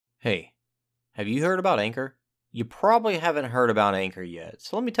Hey, have you heard about Anchor? You probably haven't heard about Anchor yet,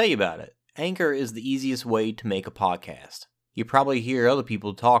 so let me tell you about it. Anchor is the easiest way to make a podcast. You probably hear other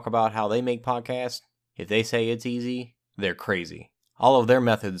people talk about how they make podcasts. If they say it's easy, they're crazy. All of their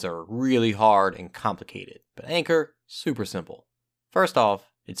methods are really hard and complicated, but Anchor, super simple. First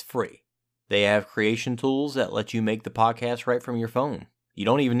off, it's free. They have creation tools that let you make the podcast right from your phone. You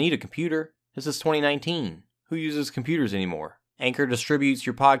don't even need a computer. This is 2019. Who uses computers anymore? Anchor distributes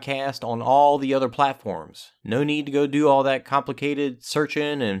your podcast on all the other platforms. No need to go do all that complicated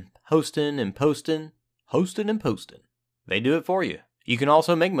searching and hosting and posting. Hosting and posting. They do it for you. You can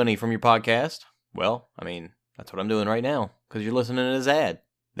also make money from your podcast. Well, that's what I'm doing right now, because you're listening to this ad.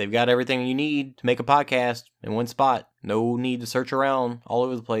 They've got everything you need to make a podcast in one spot. No need to search around all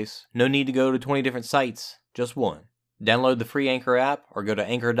over the place. No need to go to 20 different sites. Just one. Download the free Anchor app or go to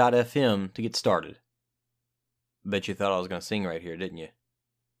anchor.fm to get started. Bet you thought I was going to sing right here, didn't you?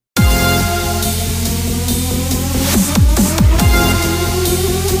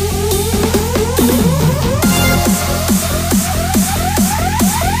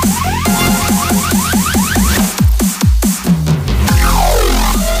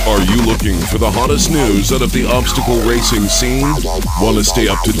 Are you looking for the hottest news out of the obstacle racing scene? Want to stay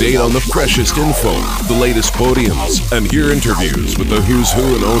up to date on the freshest info, the latest podiums, and hear interviews with the who's who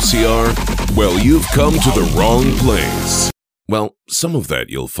in OCR? Well, you've come to the wrong place. Well, some of that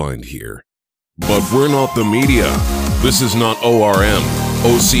you'll find here. But we're not the media. This is not ORM,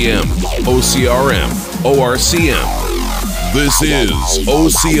 OCM, OCRM, ORCM. This is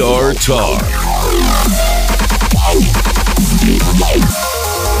OCR Talk.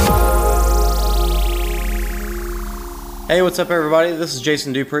 Hey, what's up, everybody? This is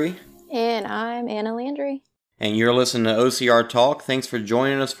Jason Dupree. And I'm Anna Landry. And you're listening to OCR Talk. Thanks for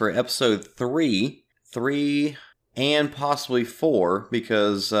joining us for episode 3 and possibly 4,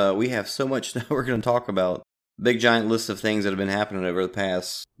 because we have so much that we're going to talk about. Big giant list of things that have been happening over the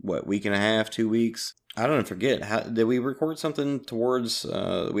past, week and a half, 2 weeks? I don't forget. Did we record something towards,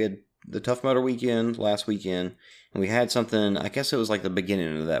 we had the Tough Mudder weekend last weekend, and we had something, I guess it was like the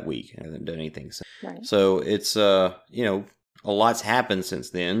beginning of that week. I haven't done anything since. Right. So it's, a lot's happened since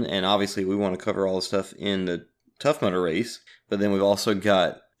then, and obviously we want to cover all the stuff in the Tough Mudder race, but then we've also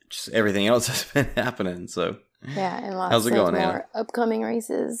got just everything else that's been happening, so. Yeah, and lots How's it going, of more Anna? upcoming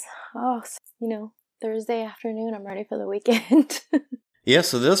races. Oh, Thursday afternoon, I'm ready for the weekend. Yeah,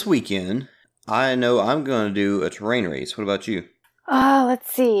 so this weekend, I know I'm going to do a terrain race. What about you?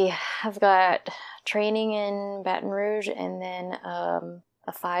 Let's see. I've got training in Baton Rouge and then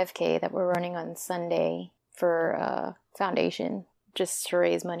a 5K that we're running on Sunday for foundation, just to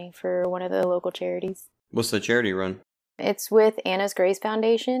raise money for one of the local charities. What's the charity run? It's with Anna's Grace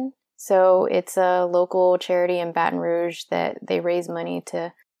Foundation. So it's a local charity in Baton Rouge that they raise money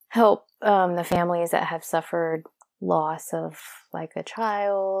to help the families that have suffered loss of like a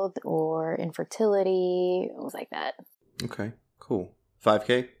child or infertility, things like that. Okay, cool.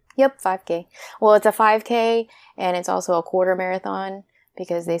 5K? Yep, 5K. Well, it's a 5K and it's also a quarter marathon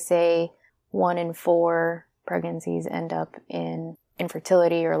because they say 1 in 4 pregnancies end up in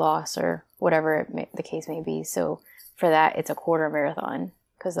infertility or loss or whatever the case may be. So for that, it's a quarter marathon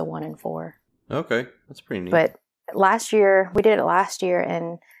because of 1 in 4. Okay, that's pretty neat. But we did it last year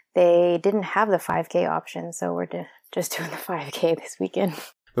and they didn't have the 5K option. So we're just doing the 5K this weekend.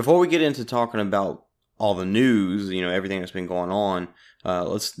 Before we get into talking about all the news, everything that's been going on,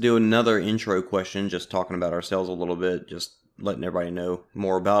 let's do another intro question, just talking about ourselves a little bit, just letting everybody know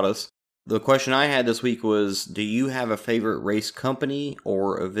more about us. The question I had this week was, do you have a favorite race company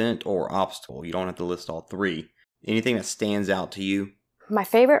or event or obstacle? You don't have to list all 3. Anything that stands out to you? My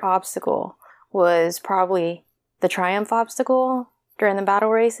favorite obstacle was probably the Triumph obstacle during the battle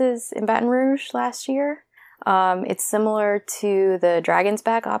races in Baton Rouge last year. It's similar to the Dragon's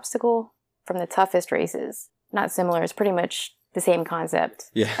Back obstacle from the toughest races. Not similar, it's pretty much the same concept.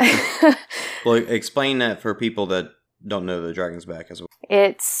 Yeah. Well, explain that for people that don't know the Dragon's Back as well.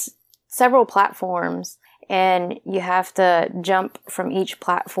 It's several platforms, and you have to jump from each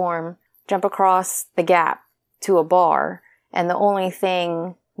platform, jump across the gap to a bar, and the only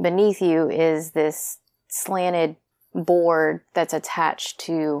thing beneath you is this slanted board that's attached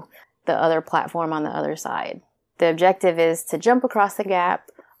to the other platform on the other side. The objective is to jump across the gap,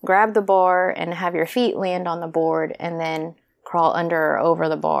 grab the bar, and have your feet land on the board, and then crawl under or over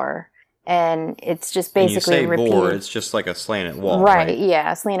the bar. And it's just basically repeat. Board, it's just like a slanted wall, right?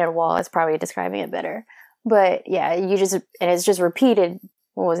 Yeah, a slanted wall is probably describing it better. But yeah, it's just repeated,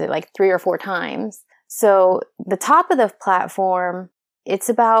 3 or 4 times. So the top of the platform, it's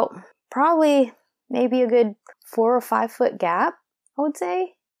about probably maybe a good 4 or 5 foot gap, I would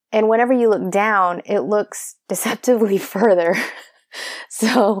say. And whenever you look down, it looks deceptively further.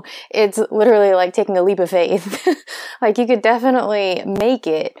 So it's literally like taking a leap of faith. Like you could definitely make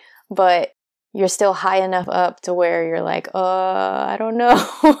it, but you're still high enough up to where you're like, I don't know.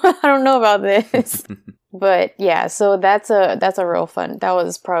 I don't know about this. But yeah, so that's a real fun. That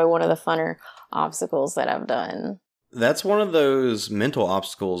was probably one of the funner obstacles that I've done. That's one of those mental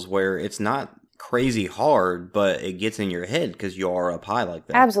obstacles where it's not crazy hard, but it gets in your head because you are up high like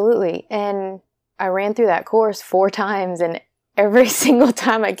that. Absolutely. And I ran through that course 4 times, and every single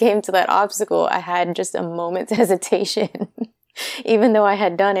time I came to that obstacle, I had just a moment's hesitation. Even though I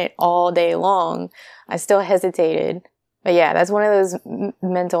had done it all day long, I still hesitated. But yeah, that's one of those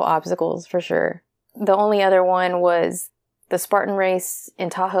mental obstacles for sure. The only other one was the Spartan race in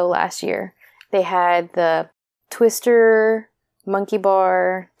Tahoe last year. They had the Twister, Monkey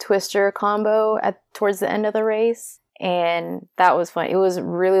Bar, Twister combo towards the end of the race. And that was fun. It was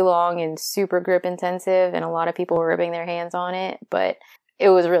really long and super grip intensive, and a lot of people were rubbing their hands on it, but it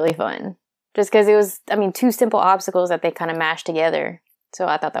was really fun. Just because it was, 2 simple obstacles that they kind of mashed together. So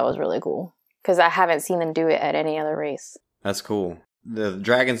I thought that was really cool, because I haven't seen them do it at any other race. That's cool. The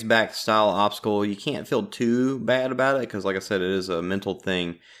Dragon's Back style obstacle, you can't feel too bad about it, because like I said, it is a mental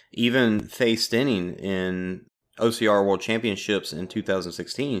thing. Even Faye Stenning in OCR World Championships in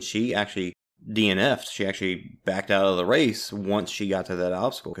 2016, she actually DNF'd. She actually backed out of the race once she got to that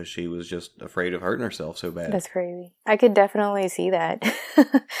obstacle because she was just afraid of hurting herself so bad. That's crazy. I could definitely see that.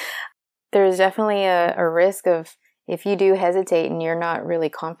 There's definitely a risk of, if you do hesitate and you're not really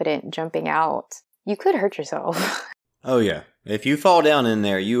confident jumping out, you could hurt yourself. Oh yeah. If you fall down in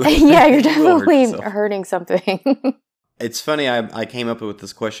there, you yeah, you're definitely hurting something. It's funny, I came up with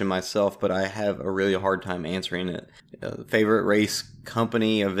this question myself, but I have a really hard time answering it. Favorite race,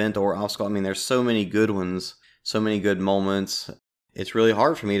 company, event, or obstacle? I mean, there's so many good ones, so many good moments. It's really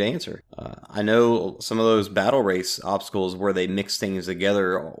hard for me to answer. I know some of those battle race obstacles where they mix things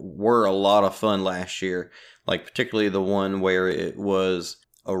together were a lot of fun last year. Like particularly the one where it was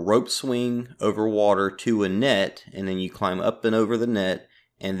a rope swing over water to a net, and then you climb up and over the net.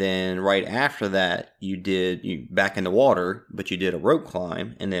 And then right after that, you back in the water, but you did a rope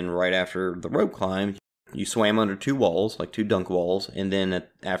climb. And then right after the rope climb, you swam under 2 walls, like 2 dunk walls. And then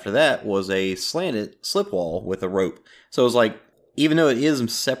after that was a slanted slip wall with a rope. So it was like, even though it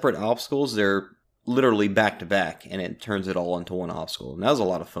is separate obstacles, they're literally back to back, and it turns it all into one obstacle. And that was a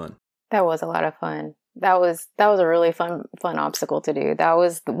lot of fun. That was a lot of fun. That was a really fun obstacle to do. That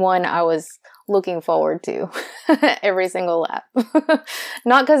was the one I was looking forward to every single lap.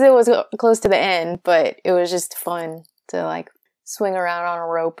 Not because it was close to the end, but it was just fun to like swing around on a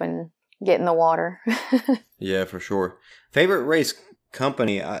rope and get in the water. Yeah, for sure. Favorite race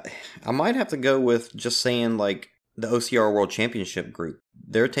company? I might have to go with just saying like the OCR World Championship group.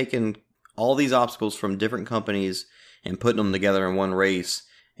 They're taking all these obstacles from different companies and putting them together in one race.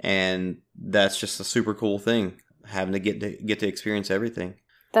 And that's just a super cool thing, having to get to experience everything.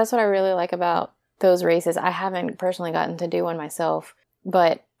 That's what I really like about those races. I haven't personally gotten to do one myself,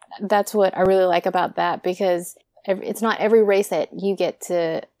 but that's what I really like about that, because it's not every race that you get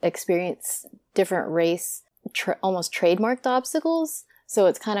to experience different race, almost trademarked obstacles. So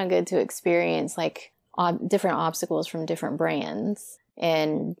it's kind of good to experience like different obstacles from different brands,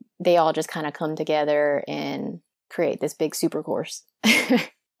 and they all just kind of come together and create this big super course.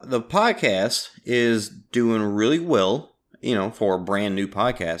 The podcast is doing really well, for a brand new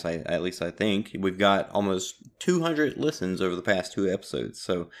podcast, at least I think. We've got almost 200 listens over the past 2 episodes,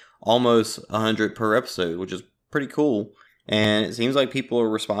 so almost 100 per episode, which is pretty cool. And it seems like people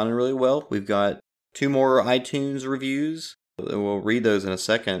are responding really well. We've got 2 more iTunes reviews. We'll read those in a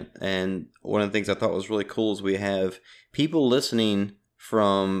second. And one of the things I thought was really cool is we have people listening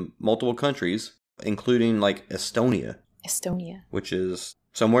from multiple countries, including like Estonia. Which is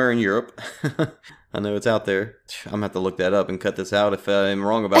somewhere in Europe. I know it's out there. I'm going to have to look that up and cut this out if I'm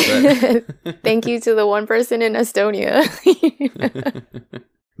wrong about that. Thank you to the one person in Estonia.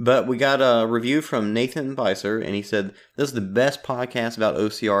 But we got a review from Nathan Visser, and he said, "This is the best podcast about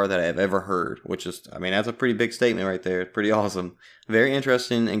OCR that I have ever heard," which is, that's a pretty big statement right there. It's pretty awesome. Very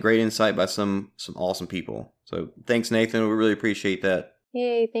interesting and great insight by some awesome people. So thanks, Nathan. We really appreciate that.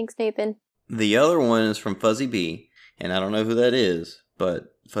 Yay, thanks, Nathan. The other one is from Fuzzy B, and I don't know who that is,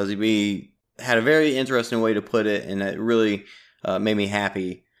 but Fuzzy B had a very interesting way to put it, and it really made me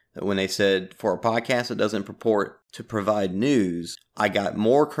happy when they said, "For a podcast that doesn't purport to provide news, I got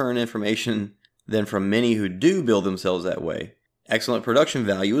more current information than from many who do build themselves that way. Excellent production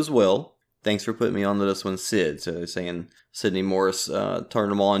value as well. Thanks for putting me on to this one, Sid." So they're saying Sydney Morris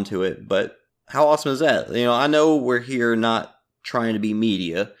turned them on to it, but how awesome is that? I know we're here not trying to be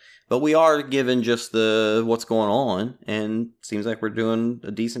media, but we are given just the what's going on, and seems like we're doing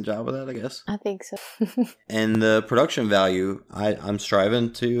a decent job of that, I guess. I think so. And the production value, I'm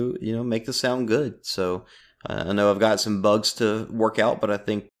striving to, make this sound good. So I know I've got some bugs to work out, but I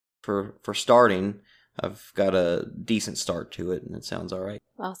think for starting, I've got a decent start to it, and it sounds all right.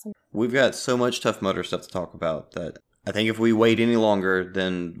 Awesome. We've got so much Tough Mudder stuff to talk about that I think if we wait any longer,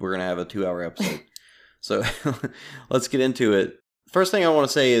 then we're going to have a 2-hour episode. So let's get into it. First thing I want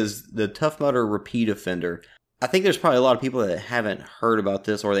to say is the Tough Mudder repeat offender. I think there's probably a lot of people that haven't heard about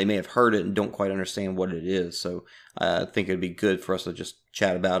this, or they may have heard it and don't quite understand what it is. So I think it'd be good for us to just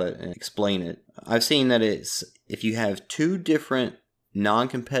chat about it and explain it. I've seen that it's if you have 2 different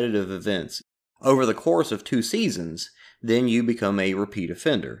non-competitive events over the course of 2 seasons, then you become a repeat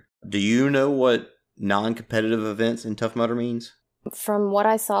offender. Do you know what non-competitive events in Tough Mudder means? From what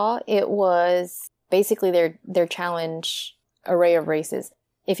I saw, it was basically their challenge array of races.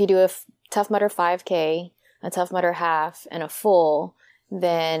 If you do a Tough Mudder 5K, a Tough Mudder half, and a full,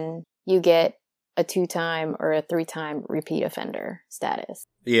 then you get a 2-time or a 3-time repeat offender status.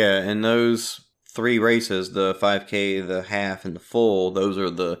 Yeah, and those 3 races, the 5K, the half, and the full, those are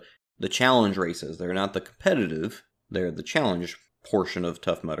the challenge races. They're not the competitive. They're the challenge portion of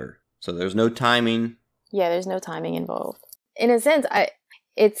Tough Mudder. So there's no timing. Yeah, there's no timing involved. In a sense,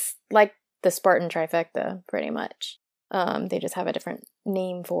 it's like the Spartan trifecta, pretty much. They just have a different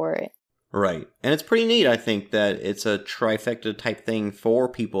name for it. Right. And it's pretty neat, I think, that it's a trifecta type thing for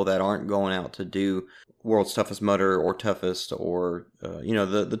people that aren't going out to do World's Toughest Mudder or Toughest or,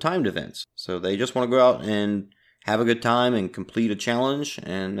 the timed events. So they just want to go out and have a good time and complete a challenge,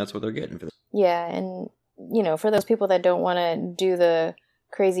 and that's what they're getting for this. Yeah, and, for those people that don't want to do the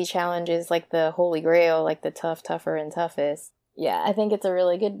crazy challenges like the Holy Grail, like the Tough, Tougher, and Toughest, yeah, I think it's a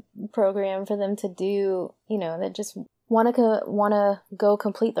really good program for them to do, that just want to go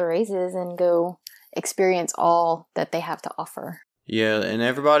complete the races and go experience all that they have to offer. Yeah, and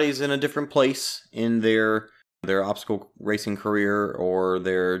everybody's in a different place in their obstacle racing career or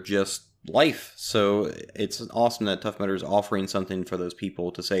their just life. So it's awesome that Tough Mudder is offering something for those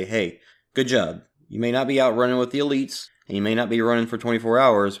people to say, hey, good job. You may not be out running with the elites, and you may not be running for 24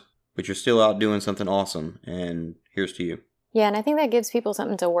 hours, but you're still out doing something awesome, and here's to you. Yeah, and I think that gives people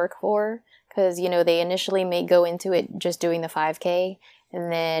something to work for, because, they initially may go into it just doing the 5K,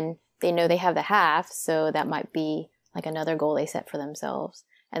 and then they know they have the half, so that might be like another goal they set for themselves,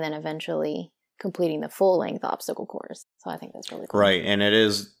 and then eventually completing the full-length obstacle course. So I think that's really cool. Right, and it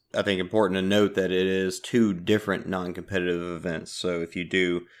is, I think, important to note that it is 2 different non-competitive events. So if you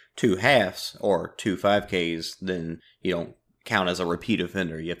do 2 halves or 2 5Ks, then you don't count as a repeat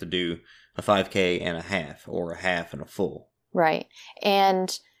offender. You have to do a 5K and a half, or a half and a full. Right,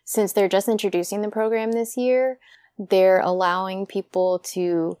 and since they're just introducing the program this year, they're allowing people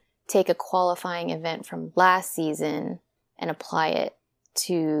to take a qualifying event from last season and apply it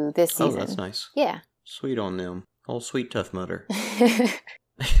to this season. Oh, that's nice. Yeah. Sweet on them. Oh, sweet Tough Mudder.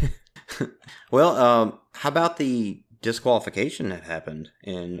 Well, how about the disqualification that happened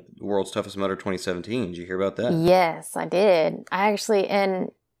in World's Toughest Mudder 2017? Did you hear about that? Yes, I did.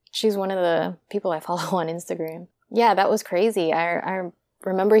 And she's one of the people I follow on Instagram. Yeah, that was crazy. I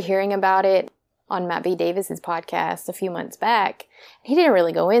remember hearing about it on Matt B. Davis's podcast a few months back. He didn't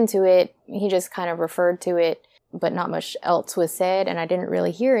really go into it. He just kind of referred to it, but not much else was said, and I didn't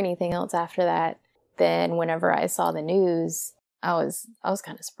really hear anything else after that. Then whenever I saw the news, I was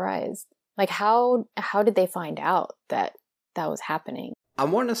kind of surprised. Like, how did they find out that was happening? I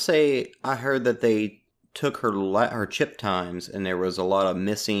want to say I heard that they took her chip times, and there was a lot of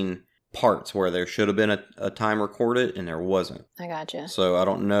missing parts where there should have been a time recorded and there wasn't. I gotcha. So I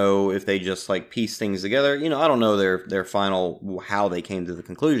don't know if they just piece things together. I don't know their final, how they came to the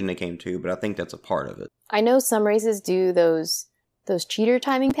conclusion they came to, but I think that's a part of it. I know some races do those cheater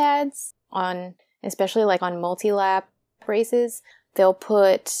timing pads on, especially on multi-lap races. They'll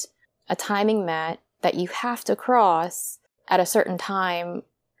put a timing mat that you have to cross at a certain time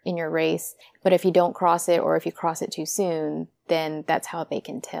in your race, but if you don't cross it, or if you cross it too soon, then that's how they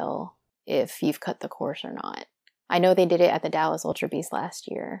can tell if you've cut the course or not. I know they did it at the Dallas Ultra Beast last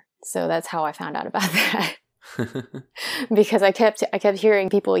year, so that's how I found out about that. Because I kept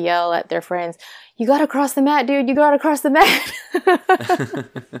hearing people yell at their friends, "You gotta cross the mat, dude! You gotta cross the mat!"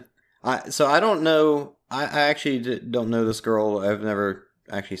 So I don't know. I actually don't know this girl. I've never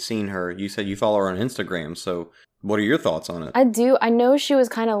actually seen her. You said you follow her on Instagram, so what are your thoughts on it? I do. I know she was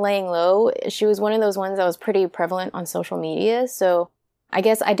kind of laying low. She was one of those ones that was pretty prevalent on social media, so I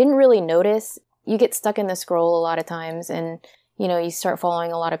guess I didn't really notice. You get stuck in the scroll a lot of times, and you start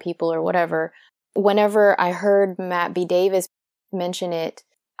following a lot of people or whatever. Whenever I heard Matt B. Davis mention it,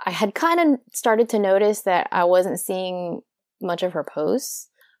 I had kind of started to notice that I wasn't seeing much of her posts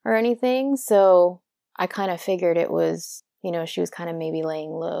or anything. So I kind of figured it was, she was kind of maybe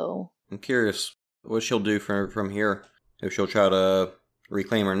laying low. I'm curious what she'll do from here. If she'll try to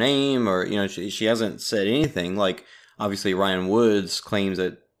reclaim her name, or, she hasn't said anything. Like, obviously Ryan Woods claims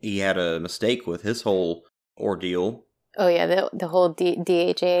that he had a mistake with his whole ordeal. Oh yeah, the whole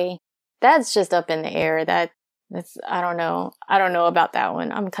DHA. That's just up in the air. That's I don't know. I don't know about that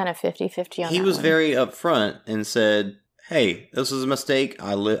one. I'm kind of 50-50 on that. He was one. very upfront and said, hey, this was a mistake.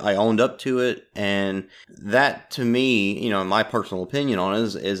 I owned up to it. And that, to me, my personal opinion on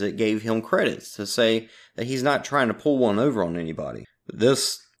it is it gave him credits to say that he's not trying to pull one over on anybody.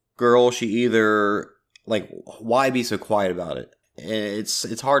 This girl, she either, why be so quiet about it?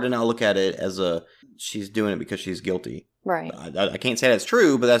 It's hard to not look at it as she's doing it because she's guilty. Right. I can't say that's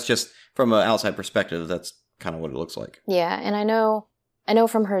true, but that's just from an outside perspective. That's kind of what it looks like. Yeah, and I know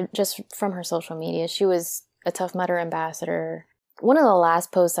from her social media, she was a Tough Mudder ambassador. One of the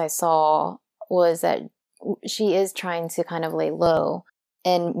last posts I saw was that she is trying to kind of lay low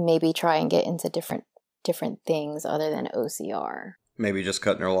and maybe try and get into different things other than OCR. Maybe just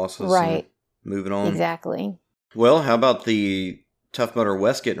cutting her losses. Right. And moving on. Exactly. Well, how about the Tough Mudder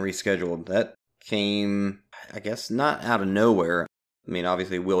West getting rescheduled? That came, I guess, not out of nowhere. I mean,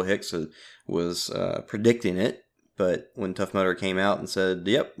 obviously Will Hicks was predicting it, but when Tough Mudder came out and said,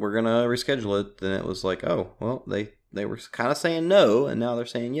 yep, we're going to reschedule it, then it was like, oh, well, they were kind of saying no, and now they're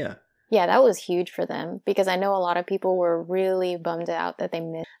saying yeah. Yeah, that was huge for them, because I know a lot of people were really bummed out that they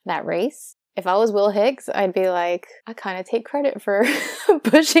missed that race. If I was Will Hicks, I'd be like, I kind of take credit for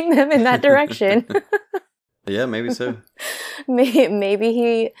pushing them in that direction. Yeah, maybe so. Maybe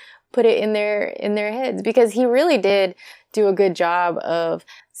he put it in their heads, because he really did do a good job of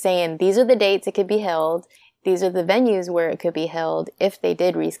saying these are the dates it could be held, these are the venues where it could be held if they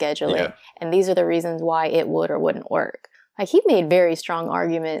did reschedule it, and these are the reasons why it would or wouldn't work. Like, he made very strong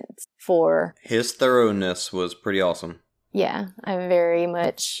arguments for... His thoroughness was pretty awesome. Yeah, I very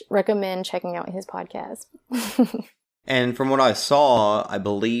much recommend checking out his podcast. And from what I saw, I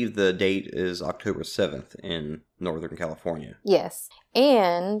believe the date is October 7th in Northern California. Yes,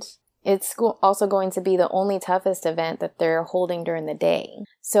 and it's also going to be the only toughest event that they're holding during the day.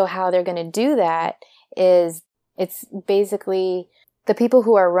 So how they're going to do that is, it's basically the people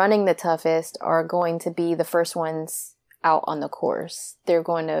who are running the toughest are going to be the first ones out on the course. They're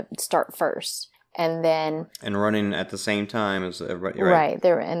going to start first. And then... And running at the same time as everybody. Right.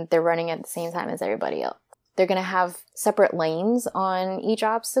 They're running at the same time as everybody else. They're going to have separate lanes on each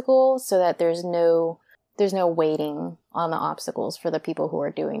obstacle so that there's no waiting on the obstacles for the people who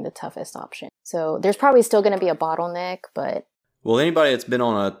are doing the toughest option. So there's probably still going to be a bottleneck, but... Well, anybody that's been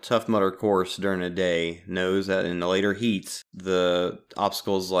on a Tough Mudder course during the day knows that in the later heats, the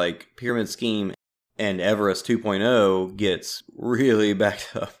obstacles like Pyramid Scheme and Everest 2.0 gets really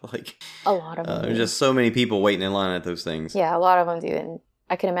backed up. Like, a lot of them. There's just so many people waiting in line at those things. Yeah, a lot of them do. And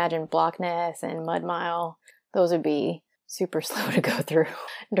I can imagine Block Ness and Mud Mile. Those would be super slow to go through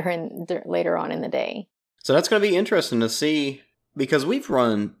later on in the day. So that's going to be interesting to see, because we've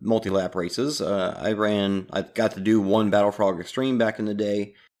run multi-lap races. I got to do one Battle Frog Extreme back in the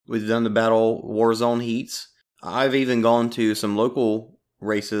day. We've done the Battle Warzone heats. I've even gone to some local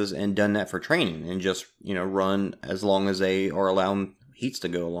races and done that for training and just, run as long as they are allowing heats to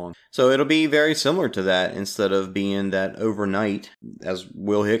go along. So it'll be very similar to that. Instead of being that overnight, as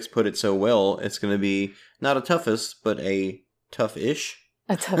Will Hicks put it so well, it's going to be not a toughest, but a tough-ish.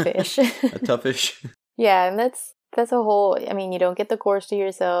 A tough-ish. A tough-ish. Yeah, and that's a whole, I mean, you don't get the course to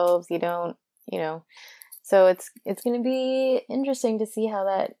yourselves, you don't, so it's going to be interesting to see how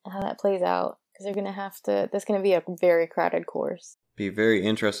that plays out, because they're going to that's going to be a very crowded course. Be very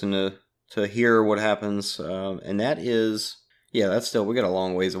interesting to hear what happens, and that is, that's still, we got a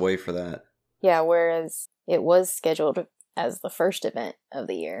long ways away for that. Yeah, whereas it was scheduled as the first event of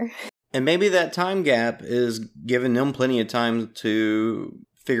the year. And maybe that time gap is giving them plenty of time to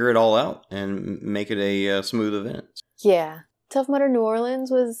figure it all out and make it a smooth event. Yeah. Tough Mudder New Orleans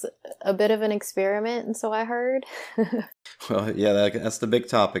was a bit of an experiment, and so I heard. Well, yeah, that's the big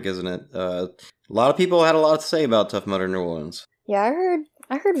topic, isn't it? A lot of people had a lot to say about Tough Mudder New Orleans. Yeah,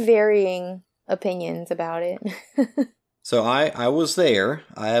 I heard varying opinions about it. So I was there.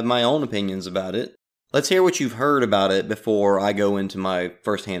 I have my own opinions about it. Let's hear what you've heard about it before I go into my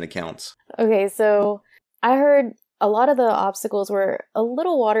first-hand accounts. Okay, so I heard a lot of the obstacles were a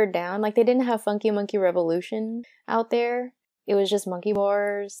little watered down. Like, they didn't have Funky Monkey Revolution out there. It was just monkey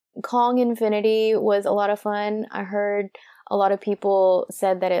bars. Kong Infinity was a lot of fun. I heard A lot of people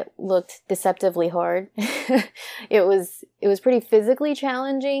said that it looked deceptively hard. It was pretty physically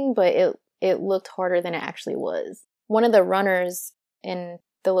challenging, but it looked harder than it actually was. One of the runners in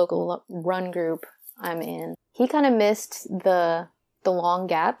the local run group I'm in, he kind of missed the long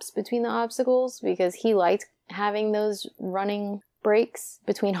gaps between the obstacles because he liked having those running breaks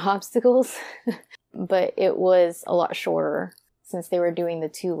between obstacles, but it was a lot shorter since they were doing the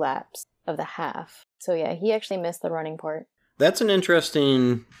 2 laps of the half. So yeah, he actually missed the running part. That's an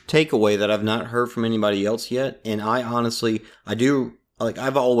interesting takeaway that I've not heard from anybody else yet. And I honestly,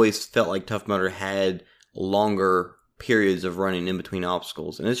 I've always felt like Tough Mudder had longer periods of running in between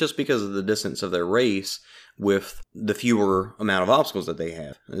obstacles. And it's just because of the distance of their race with the fewer amount of obstacles that they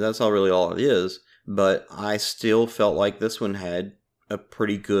have. And that's all it is. But I still felt like this one had a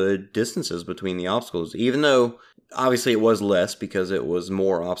pretty good distances between the obstacles, even though obviously it was less because it was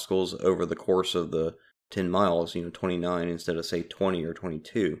more obstacles over the course of the 10 miles, 29 instead of, say, 20 or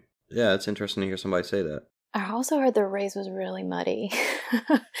 22. Yeah, it's interesting to hear somebody say that. I also heard the race was really muddy.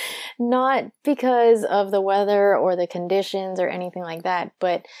 Not because of the weather or the conditions or anything like that,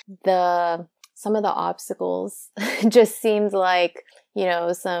 but some of the obstacles just seemed like,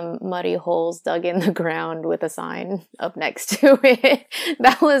 some muddy holes dug in the ground with a sign up next to it.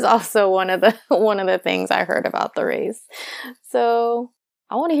 That was also one of the things I heard about the race. So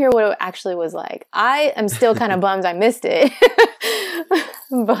I want to hear what it actually was like. I am still kind of bummed I missed it.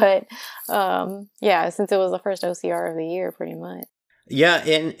 But, yeah, since it was the first OCR of the year, pretty much. Yeah,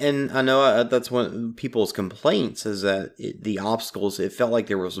 and I know that's one of people's complaints is that the obstacles, it felt like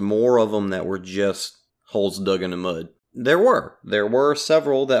there was more of them that were just holes dug in the mud. There were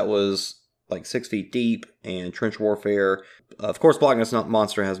several that was like 6 feet deep and trench warfare. Of course, Block Nest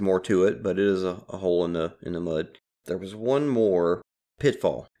Monster has more to it, but it is a hole in the mud. There was one more,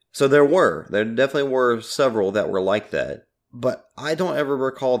 Pitfall. So there definitely were several that were like that. But I don't ever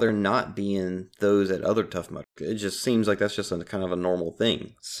recall there not being those at other Tough Mudder. It just seems like that's just a kind of a normal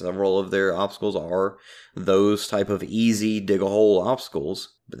thing. Several of their obstacles are those type of easy dig-a-hole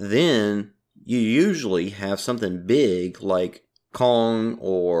obstacles. But then you usually have something big like Kong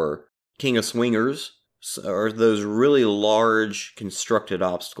or King of Swingers, or those really large constructed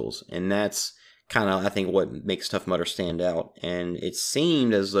obstacles. And that's kind of, I think, what makes Tough Mudder stand out. And it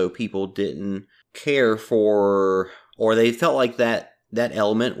seemed as though people didn't care for, or they felt like that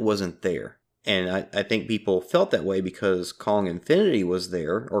element wasn't there. And I think people felt that way because Kong Infinity was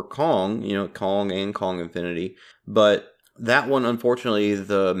there, or Kong, Kong and Kong Infinity. But that one, unfortunately,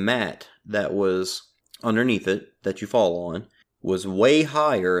 the mat that was underneath it that you fall on was way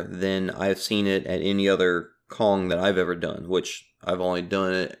higher than I've seen it at any other Kong that I've ever done, which I've only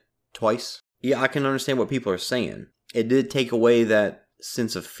done it twice. Yeah, I can understand what people are saying. It did take away that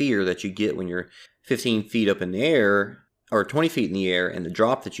sense of fear that you get when you're 15 feet up in the air, or 20 feet in the air, and the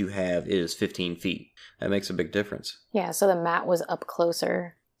drop that you have is 15 feet. That makes a big difference. Yeah, so the mat was up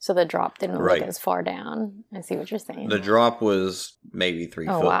closer, so the drop didn't look as far down. I see what you're saying. The drop was maybe 3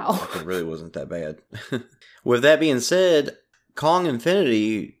 foot. Oh, wow. It really wasn't that bad. With that being said, Kong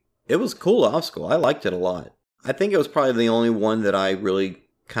Infinity, it was a cool obstacle. I liked it a lot. I think it was probably the only one that I really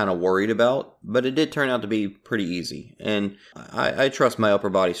kind of worried about, but it did turn out to be pretty easy. And I trust my upper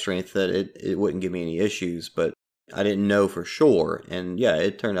body strength that it wouldn't give me any issues, but I didn't know for sure. And yeah,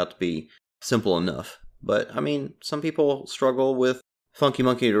 it turned out to be simple enough. But I mean, some people struggle with Funky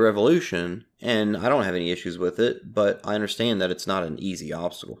Monkey to Revolution, and I don't have any issues with it, but I understand that it's not an easy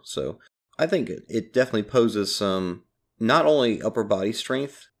obstacle. So I think it definitely poses some not only upper body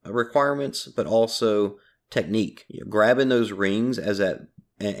strength requirements, but also technique. Grabbing those rings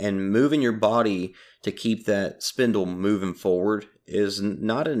and moving your body to keep that spindle moving forward is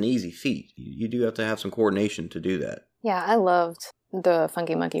not an easy feat. You do have to have some coordination to do that. Yeah, I loved the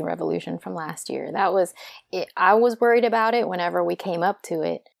Funky Monkey Revolution from last year. That was it. I was worried about it whenever we came up to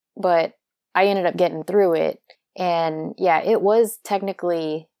it, but I ended up getting through it. And yeah, it was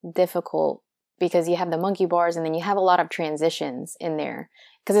technically difficult because you have the monkey bars and then you have a lot of transitions in there.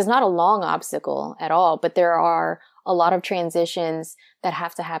 Because it's not a long obstacle at all, but there are a lot of transitions that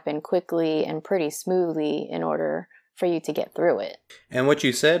have to happen quickly and pretty smoothly in order for you to get through it. And what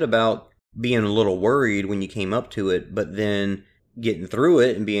you said about being a little worried when you came up to it, but then getting through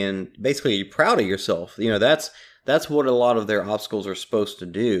it and being basically proud of yourself, that's what a lot of their obstacles are supposed to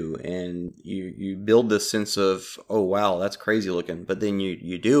do. And you build this sense of, oh wow, that's crazy looking, but then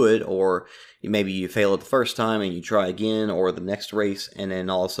you do it, or maybe you fail it the first time and you try again, or the next race, and then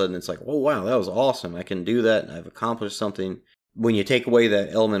all of a sudden it's like, oh wow, that was awesome, I can do that, and I've accomplished something. When you take away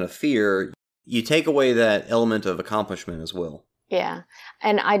that element of fear, you take away that element of accomplishment as well. Yeah.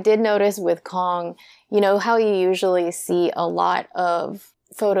 And I did notice with Kong, you know how you usually see a lot of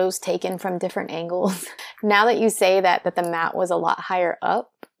photos taken from different angles? Now that you say that the mat was a lot higher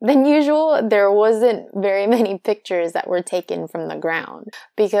up than usual, there wasn't very many pictures that were taken from the ground,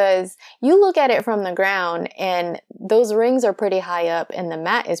 because you look at it from the ground and those rings are pretty high up and the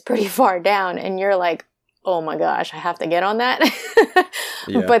mat is pretty far down, and you're like, oh my gosh, I have to get on that.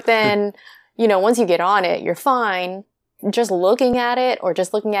 Yeah. But then, you know, once you get on it, you're fine. Just looking at it or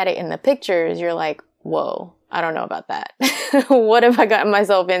just looking at it in the pictures, you're like, whoa, I don't know about that. What have I gotten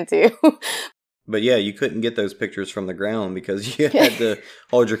myself into? But yeah, you couldn't get those pictures from the ground because you had to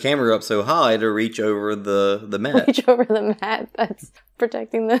hold your camera up so high to reach over the mat. Reach over the mat that's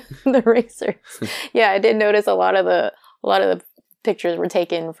protecting the racers. Yeah, I did notice a lot of the pictures were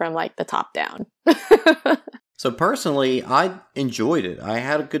taken from like the top down. So personally, I enjoyed it. I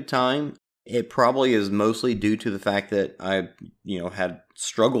had a good time. It probably is mostly due to the fact that I, had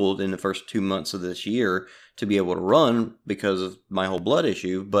struggled in the first 2 months of this year to be able to run because of my whole blood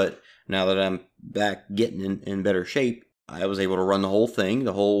issue. But now that I'm back getting in better shape, I was able to run the whole thing,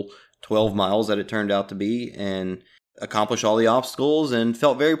 the whole 12 miles that it turned out to be, and accomplish all the obstacles and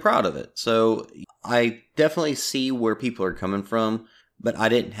felt very proud of it. So I definitely see where people are coming from, but I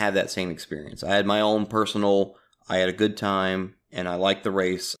didn't have that same experience. I had my own personal, I had a good time, and I liked the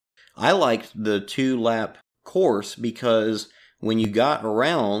race. I liked the 2-lap course because when you got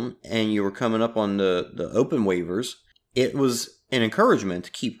around and you were coming up on the open waivers, it was an encouragement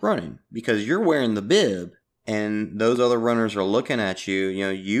to keep running because you're wearing the bib and those other runners are looking at you.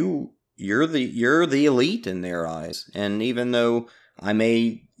 You're the elite in their eyes. And even though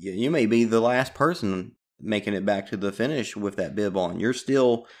you may be the last person making it back to the finish with that bib on, you're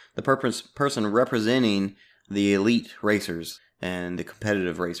still the person representing the elite racers and the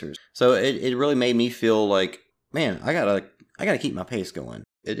competitive racers. So it really made me feel like, man, I gotta keep my pace going.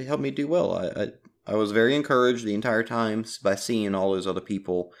 It helped me do well. I was very encouraged the entire time by seeing all those other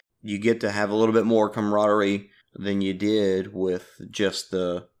people. You get to have a little bit more camaraderie than you did with just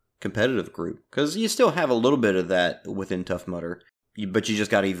the competitive group, because you still have a little bit of that within Tough Mudder, but you just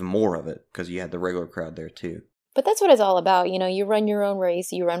got even more of it because you had the regular crowd there too. But that's what it's all about. You run your own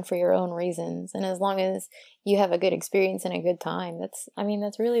race, you run for your own reasons. And as long as you have a good experience and a good time,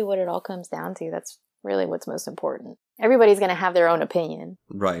 that's really what it all comes down to. That's really what's most important. Everybody's going to have their own opinion.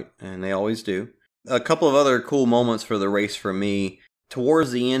 Right, and they always do. A couple of other cool moments for the race for me.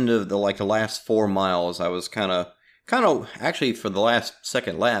 Towards the end of the last 4 miles, I was kind of actually for the last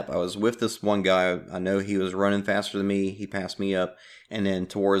second lap, I was with this one guy. I know he was running faster than me. He passed me up. And then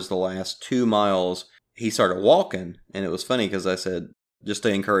towards the last 2 miles, he started walking. And it was funny because I said, just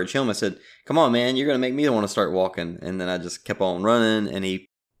to encourage him, I said, come on, man, you're going to make me want to start walking. And then I just kept on running, and he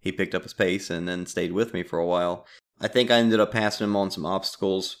picked up his pace and then stayed with me for a while. I think I ended up passing him on some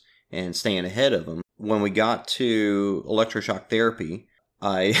obstacles and staying ahead of him. When we got to electroshock therapy,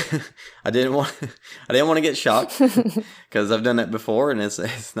 I didn't want to get shocked because I've done that before and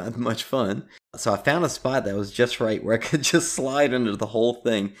it's not much fun. So I found a spot that was just right where I could just slide under the whole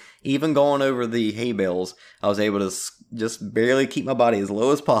thing. Even going over the hay bales, I was able to just barely keep my body as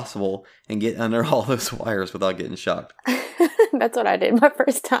low as possible and get under all those wires without getting shocked. That's what I did my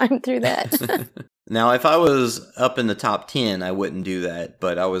first time through that. Now, if I was up in the top 10, I wouldn't do that,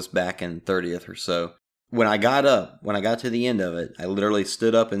 but I was back in 30th or so. When I got to the end of it, I literally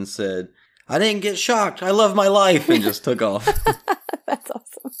stood up and said, I didn't get shocked. I love my life, and just took off. That's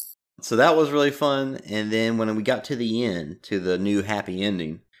awesome. So that was really fun. And then when we got to the end, to the new happy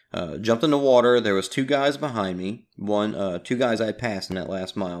ending, jumped in the water. There was 2 guys behind me. 2 guys I passed in that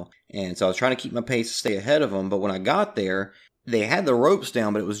last mile. And so I was trying to keep my pace to stay ahead of them. But when I got there, they had the ropes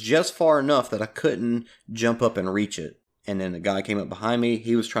down, but it was just far enough that I couldn't jump up and reach it. And then the guy came up behind me.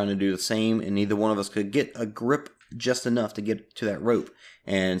 He was trying to do the same, and neither one of us could get a grip just enough to get to that rope.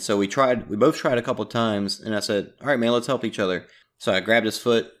 And so we both tried a couple of times, and I said, all right, man, let's help each other. So I grabbed his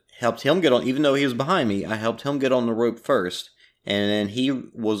foot, helped him get on, even though he was behind me, I helped him get on the rope first. And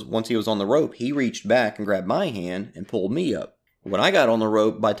then once he was on the rope, he reached back and grabbed my hand and pulled me up. When I got on the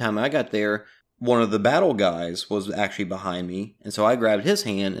rope, by the time I got there, one of the battle guys was actually behind me, and so I grabbed his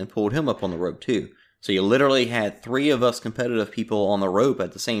hand and pulled him up on the rope too. So you literally had 3 of us competitive people on the rope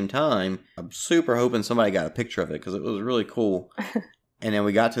at the same time. I'm super hoping somebody got a picture of it because it was really cool. And then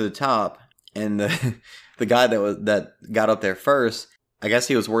we got to the top, and the guy that got up there first, I guess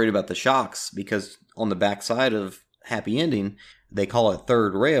he was worried about the shocks because on the back side of Happy Ending, they call it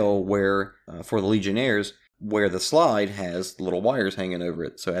third rail, where for the Legionnaires, where the slide has little wires hanging over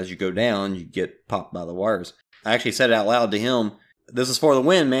it. So as you go down, you get popped by the wires. I actually said it out loud to him. this is for the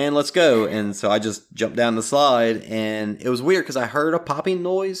win, man. Let's go. And so I just jumped down the slide, and it was weird because I heard a popping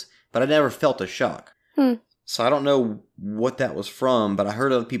noise, but I never felt a shock. So I don't know what that was from, but I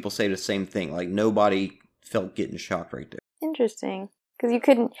heard other people say the same thing. Like, nobody felt getting shocked right there. Interesting.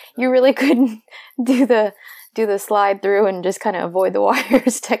 Because you really couldn't do the slide through and just kind of avoid the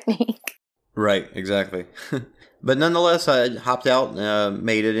wires technique. Right, exactly. But nonetheless, I hopped out,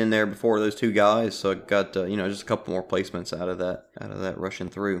 made it in there before those two guys, so I got just a couple more placements out of that rushing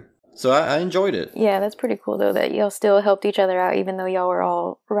through. So I enjoyed it. Yeah, that's pretty cool though that y'all still helped each other out even though y'all were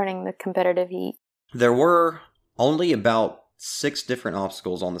all running the competitive heat. There were only about 6 different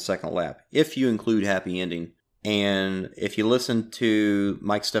obstacles on the second lap, if you include happy ending. And if you listen to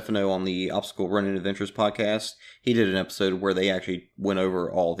Mike Stefano on the Obstacle Running Adventures podcast, he did an episode where they actually went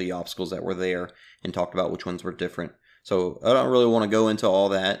over all the obstacles that were there and talked about which ones were different. So I don't really want to go into all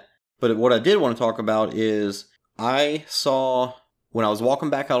that. But what I did want to talk about is I saw, when I was walking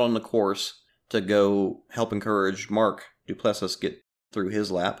back out on the course to go help encourage Mark Duplessis get through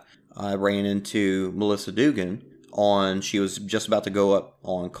his lap, I ran into Melissa Dugan she was just about to go up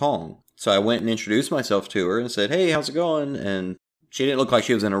on Kong. So I went and introduced myself to her and said, "Hey, how's it going?" And she didn't look like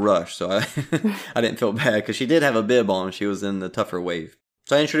she was in a rush, so I didn't feel bad because she did have a bib on. She was in the tougher wave.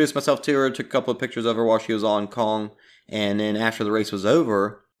 So I introduced myself to her, took a couple of pictures of her while she was on Kong, and then after the race was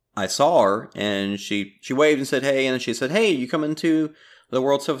over, I saw her, and she waved and said, "Hey," and then she said, "Hey, you coming to the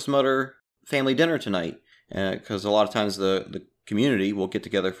World's Toughest Mudder family dinner tonight?" Because a lot of times the community will get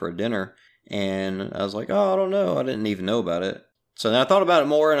together for a dinner, and I was like, "Oh, I don't know. I didn't even know about it." So then I thought about it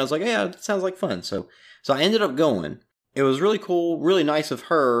more, and I was like, "Yeah, it sounds like fun." So I ended up going. It was really cool, really nice of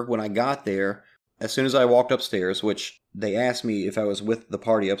her when I got there. As soon as I walked upstairs, which they asked me if I was with the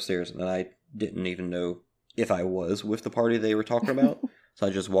party upstairs, and I didn't even know if I was with the party they were talking about. So I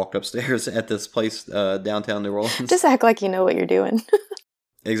just walked upstairs at this place downtown New Orleans. Just act like you know what you're doing.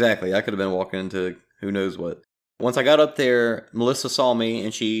 Exactly. I could have been walking into who knows what. Once I got up there, Melissa saw me,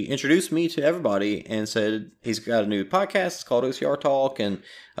 and she introduced me to everybody and said he's got a new podcast. It's called OCR Talk, and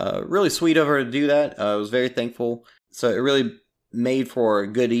really sweet of her to do that. I was very thankful. So it really made for a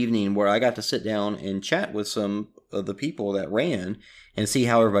good evening where I got to sit down and chat with some of the people that ran and see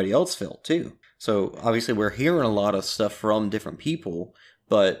how everybody else felt too. So obviously we're hearing a lot of stuff from different people,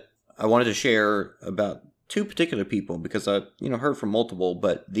 but I wanted to share about 2 particular people because I heard from multiple,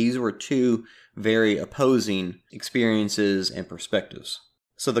 but these were 2 very opposing experiences and perspectives.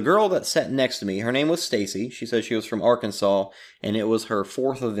 So the girl that sat next to me, her name was Stacy. She said she was from Arkansas, and it was her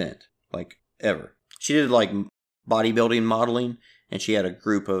 4th event, like, ever. She did, like, bodybuilding modeling, and she had a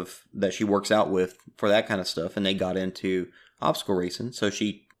group that she works out with for that kind of stuff, and they got into obstacle racing, so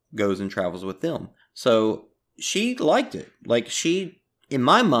she goes and travels with them. So she liked it. Like, in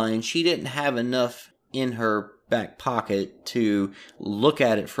my mind, she didn't have enough in her back pocket to look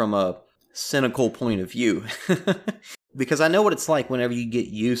at it from a cynical point of view. Because I know what it's like whenever you get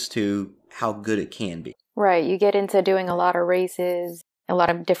used to how good it can be. Right. You get into doing a lot of races, a lot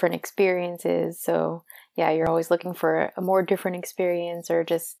of different experiences. So, yeah, you're always looking for a more different experience or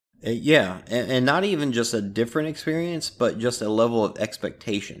just... Yeah, and not even just a different experience, but just a level of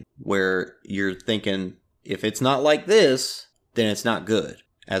expectation where you're thinking, if it's not like this, then it's not good.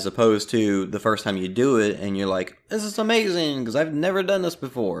 As opposed to the first time you do it and you're like, this is amazing because I've never done this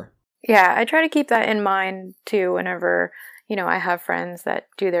before. Yeah, I try to keep that in mind too whenever, I have friends that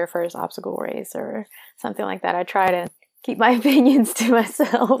do their first obstacle race or something like that. I try to keep my opinions to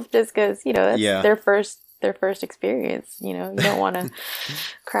myself just because, that's their first experience. You don't want to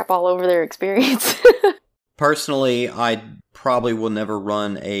crap all over their experience. Personally, I probably will never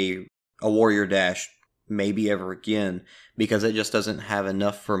run a Warrior Dash maybe ever again because it just doesn't have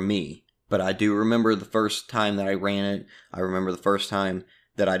enough for me. But I do remember the first time that I ran it. I remember the first time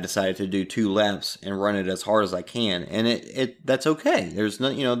that I decided to do 2 laps and run it as hard as I can. And that's okay. There's no,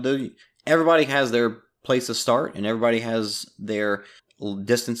 everybody has their place to start and everybody has their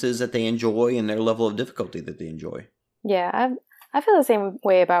distances that they enjoy and their level of difficulty that they enjoy. Yeah, I feel the same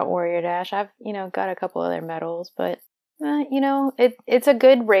way about Warrior Dash. I've, got a couple of their medals, but, it's a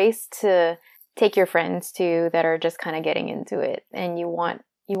good race to take your friends to that are just kind of getting into it, and you want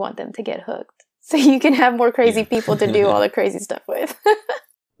them to get hooked so you can have more crazy people to do all the crazy stuff with.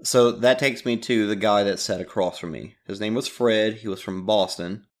 So that takes me to the guy that sat across from me. His name was Fred. He was from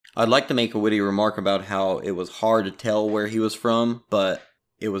Boston. I'd like to make a witty remark about how it was hard to tell where he was from, but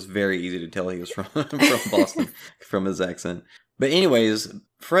it was very easy to tell he was from Boston from his accent. But anyways,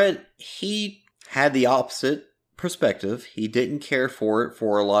 Fred, he had the opposite perspective. He didn't care for it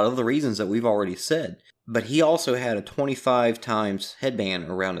for a lot of the reasons that we've already said. But he also had a 25 times headband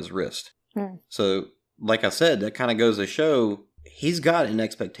around his wrist. So, like I said, that kind of goes to show he's got an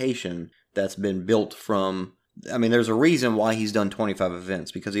expectation that's been built from, I mean, there's a reason why he's done 25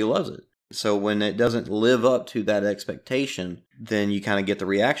 events, because he loves it. So when it doesn't live up to that expectation, then you kind of get the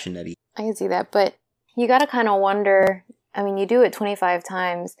reaction that he... I can see that, but you got to kind of wonder, I mean, you do it 25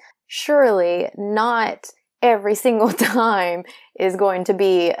 times, surely not every single time is going to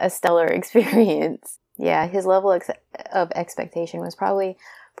be a stellar experience. Yeah, his level of expectation was probably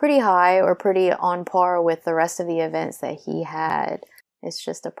pretty high or pretty on par with the rest of the events that he had. It's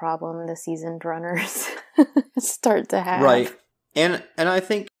just a problem the seasoned runners start to have. Right. And I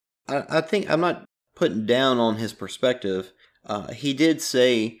think I'm not putting down on his perspective. He did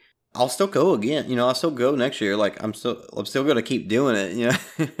say, I'll still go again. You know, I'll still go next year. Like, I'm still going to keep doing it. You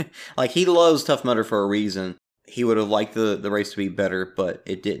know, like, he loves Tough Mudder for a reason. He would have liked the race to be better, but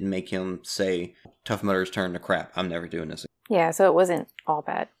it didn't make him say, Tough Mudder's turn to crap. I'm never doing this. Yeah, so it wasn't all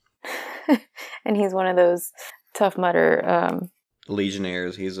bad. And he's one of those Tough Mudder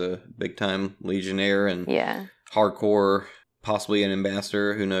Legionnaires. He's a big time Legionnaire and yeah, hardcore, possibly an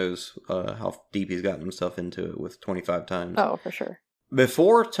ambassador. Who knows how deep he's gotten himself into it with 25 times. Oh, for sure.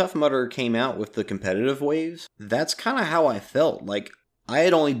 Before Tough Mudder came out with the competitive waves, that's kind of how I felt. Like, I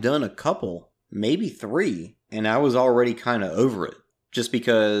had only done a couple, maybe 3, and I was already kind of over it. Just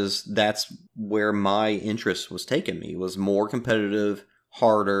because that's where my interest was taking me, was more competitive,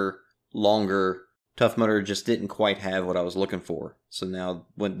 harder, longer. Tough Mudder just didn't quite have what I was looking for. So now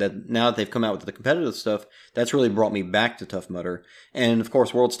that they've come out with the competitive stuff, that's really brought me back to Tough Mudder. And of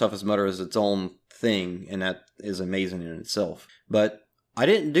course, World's Toughest Mudder is its own thing, and that is amazing in itself. But I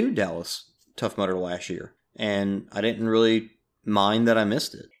didn't do Dallas Tough Mudder last year, and I didn't really mind that I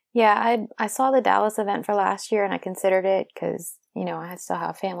missed it. Yeah, I saw the Dallas event for last year, and I considered it because, you know, I still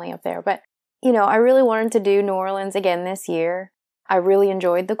have family up there. But, you know, I really wanted to do New Orleans again this year. I really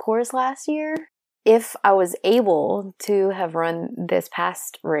enjoyed the course last year. If I was able to have run this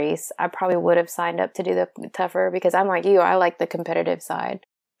past race, I probably would have signed up to do the tougher, because I'm like you, I like the competitive side.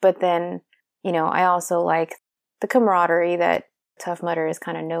 But then, you know, I also like the camaraderie that Tough Mudder is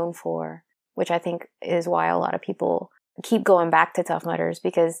kind of known for, which I think is why a lot of people keep going back to Tough Mudders,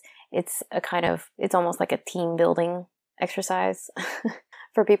 because it's almost like a team building exercise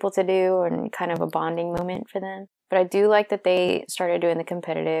for people to do, and kind of a bonding moment for them. But I do like that they started doing the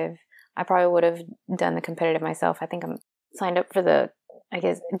competitive. I probably would have done the competitive myself. I think I'm signed up for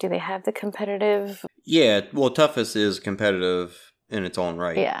do they have the competitive? Yeah, well, Toughest is competitive in its own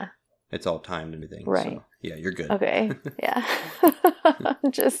right. Yeah. It's all timed and everything. Right. So, yeah, you're good. Okay. Yeah.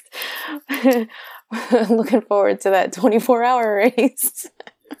 Just looking forward to that 24-hour race.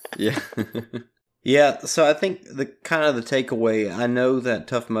 Yeah. Yeah, so I think the takeaway, I know that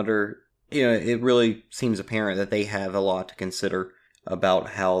Tough Mudder, you know, it really seems apparent that they have a lot to consider about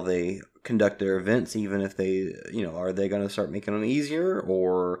how they conduct their events, even if they, you know, are they going to start making them easier,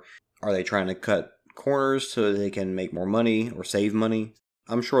 or are they trying to cut corners so they can make more money or save money?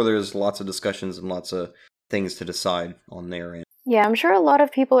 I'm sure there's lots of discussions and lots of things to decide on their end. Yeah, I'm sure a lot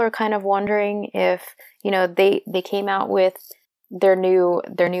of people are kind of wondering if, you know, they came out with their new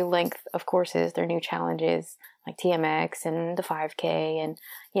length of courses, their new challenges, like TMX and the 5K and,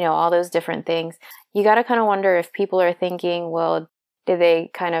 you know, all those different things. You got to kind of wonder if people are thinking, well, did they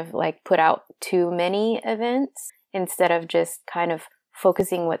kind of like put out too many events instead of just kind of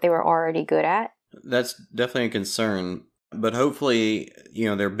focusing what they were already good at? That's definitely a concern. But hopefully, you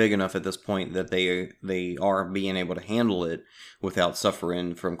know, they're big enough at this point that they are being able to handle it without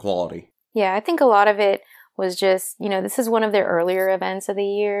suffering from quality. Yeah, I think a lot of it was just, you know, this is one of their earlier events of the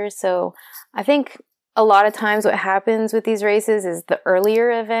year. So I think a lot of times what happens with these races is the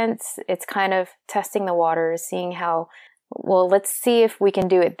earlier events, it's kind of testing the waters, seeing how, well, let's see if we can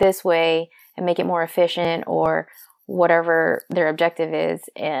do it this way and make it more efficient or whatever their objective is,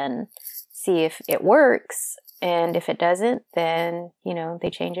 and see if it works. And if it doesn't, then, you know, they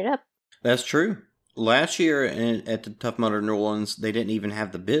change it up. That's true. Last year at the Tough Mudder New Orleans, they didn't even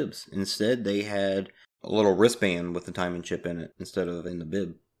have the bibs. Instead, they had a little wristband with the timing chip in it instead of in the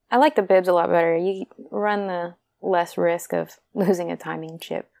bib. I like the bibs a lot better. You run the less risk of losing a timing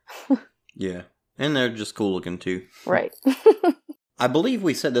chip. Yeah. And they're just cool looking too. Right. I believe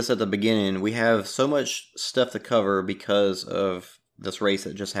we said this at the beginning. We have so much stuff to cover because of this race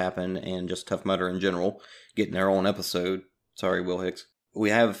that just happened and just Tough Mudder in general getting their own episode. Sorry, Will Hicks. We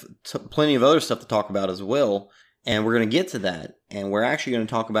have plenty of other stuff to talk about as well, and we're going to get to that. And we're actually going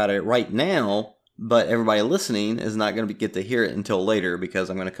to talk about it right now, but everybody listening is not going to get to hear it until later, because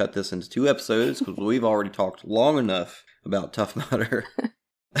I'm going to cut this into 2 episodes because we've already talked long enough about Tough Mudder.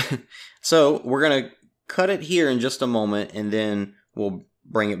 So we're going to cut it here in just a moment, and then we'll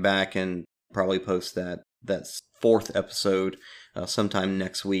bring it back and probably post that 4th episode sometime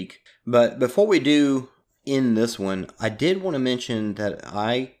next week. But before we do end this one, I did want to mention that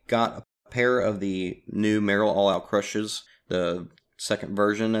I got a pair of the new Merrell All Out Crushes, the second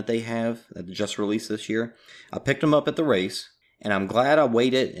version that they have that they just released this year. I picked them up at the race, and I'm glad I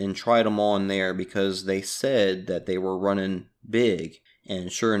waited and tried them on there because they said that they were running big.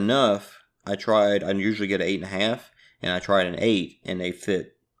 And sure enough, I usually get an 8.5, and I tried an 8, and they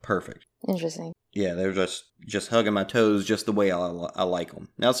fit perfect. Interesting. Yeah, they're just hugging my toes just the way I like them.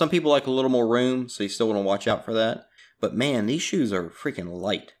 Now, some people like a little more room, so you still want to watch out for that. But man, these shoes are freaking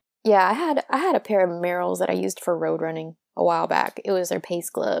light. Yeah, I had a pair of Merrells that I used for road running a while back. It was their Pace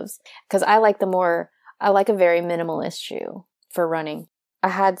gloves because I like a very minimalist shoe for running. I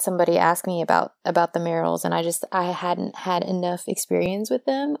had somebody ask me about the Merrells, and I hadn't had enough experience with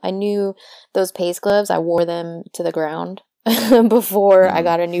them. I knew those Pace gloves. I wore them to the ground before I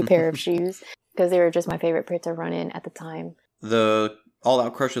got a new pair of shoes because they were just my favorite pair to run in at the time. The All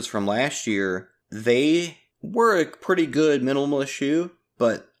Out Crushes from last year, they were a pretty good minimalist shoe,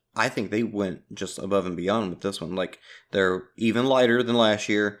 but I think they went just above and beyond with this one. Like, they're even lighter than last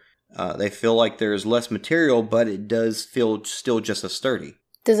year. They feel like there's less material, but it does feel still just as sturdy.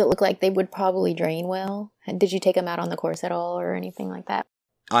 Does it look like they would probably drain well? Did you take them out on the course at all or anything like that?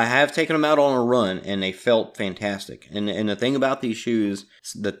 I have taken them out on a run, and they felt fantastic. And the thing about these shoes,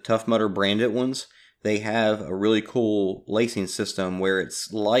 the Tough Mudder branded ones, they have a really cool lacing system where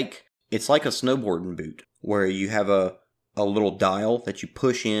it's like a snowboarding boot, where you have a little dial that you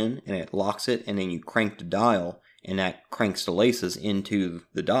push in and it locks it, and then you crank the dial and that cranks the laces into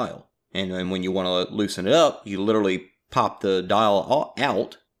the dial. And then when you want to loosen it up, you literally pop the dial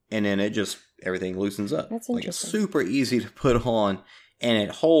out, and then everything loosens up. That's like, interesting. it's super easy to put on, and it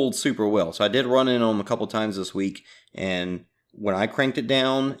holds super well. So I did run in on them a couple times this week, and when I cranked it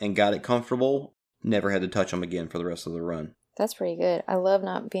down and got it comfortable, never had to touch them again for the rest of the run. That's pretty good. I love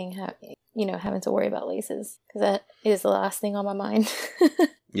not being, having to worry about laces because that is the last thing on my mind.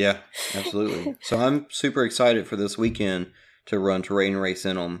 Yeah, absolutely. So I'm super excited for this weekend to run terrain race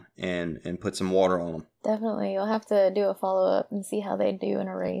in them and put some water on them. Definitely. You'll have to do a follow-up and see how they do in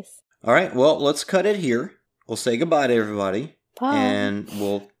a race. All right, well, let's cut it here. We'll say goodbye to everybody. Bye. And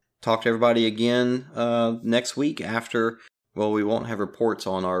we'll talk to everybody again next week after, well, we won't have reports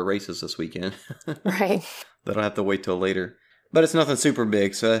on our races this weekend. Right. That'll have to wait till later. But it's nothing super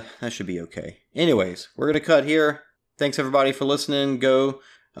big, so that should be okay. Anyways, we're going to cut here. Thanks, everybody, for listening. Go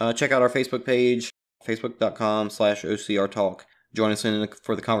check out our Facebook page, facebook.com/OCR Talk. Join us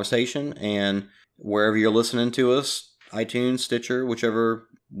for the conversation, and wherever you're listening to us, iTunes, Stitcher, whichever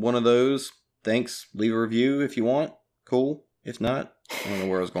one of those, thanks. Leave a review if you want. Cool. If not, I don't know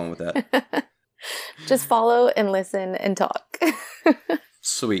where I was going with that. Just follow and listen and talk.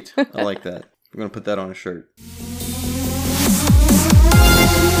 Sweet. I like that. We're going to put that on a shirt.